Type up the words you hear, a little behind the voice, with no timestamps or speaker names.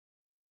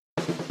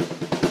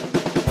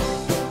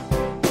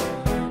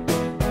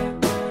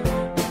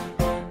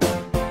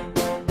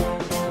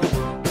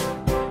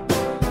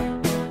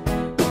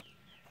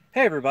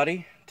Hey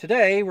everybody,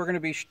 today we're going to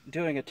be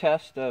doing a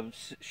test of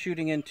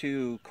shooting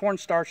into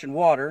cornstarch and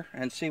water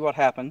and see what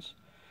happens.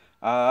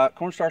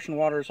 Cornstarch and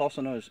water is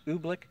also known as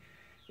Oobleck.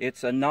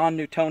 It's a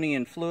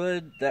non-Newtonian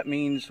fluid. That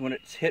means when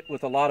it's hit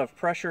with a lot of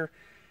pressure,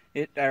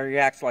 it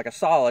reacts like a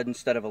solid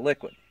instead of a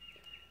liquid.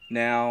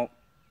 Now,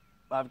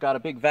 I've got a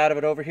big vat of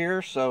it over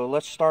here, so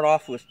let's start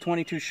off with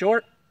 22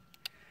 short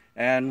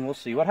and we'll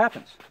see what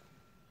happens.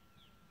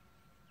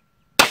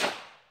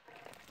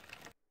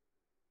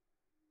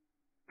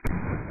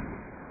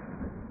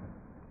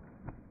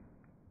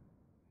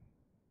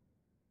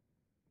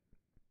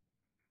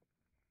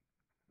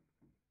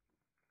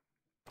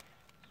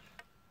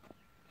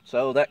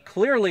 So that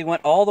clearly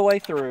went all the way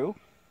through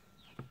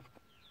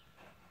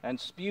and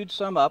spewed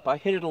some up. I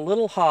hit it a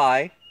little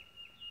high,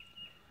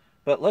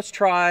 but let's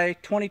try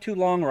 22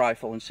 long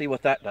rifle and see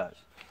what that does.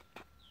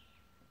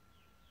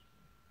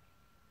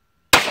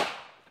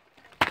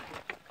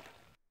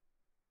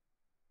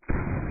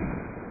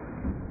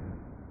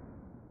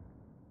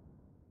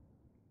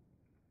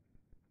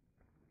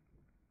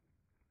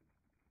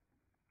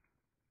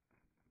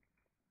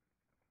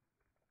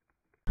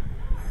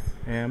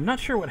 And I'm not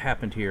sure what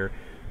happened here.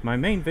 My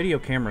main video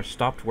camera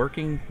stopped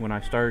working when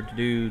I started to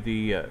do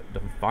the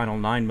final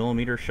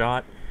 9mm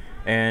shot,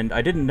 and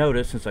I didn't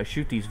notice since I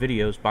shoot these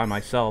videos by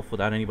myself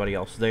without anybody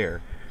else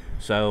there.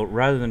 So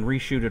rather than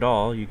reshoot it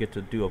all, you get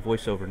to do a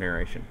voiceover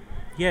narration.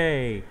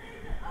 Yay!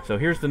 So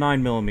here's the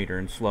 9mm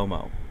in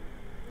slow-mo.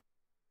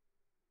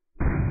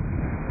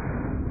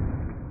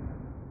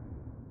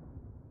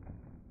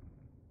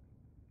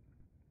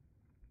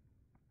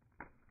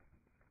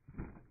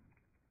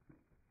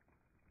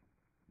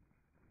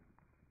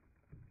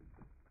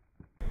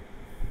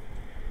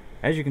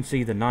 As you can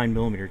see, the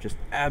 9mm just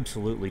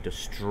absolutely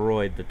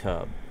destroyed the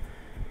tub.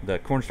 The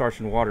cornstarch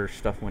and water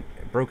stuff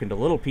broke into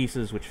little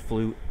pieces which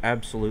flew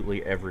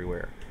absolutely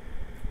everywhere.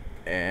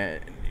 And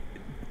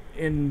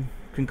in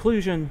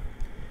conclusion,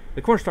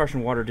 the cornstarch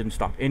and water didn't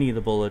stop any of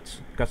the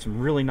bullets. Got some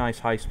really nice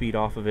high speed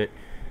off of it,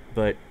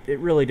 but it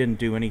really didn't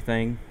do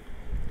anything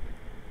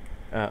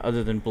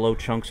other than blow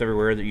chunks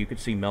everywhere that you could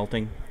see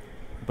melting.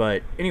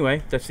 But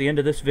anyway, that's the end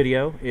of this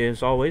video.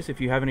 As always,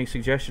 if you have any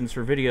suggestions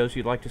for videos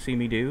you'd like to see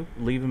me do,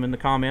 leave them in the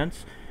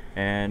comments.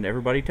 And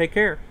everybody take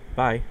care.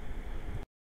 Bye.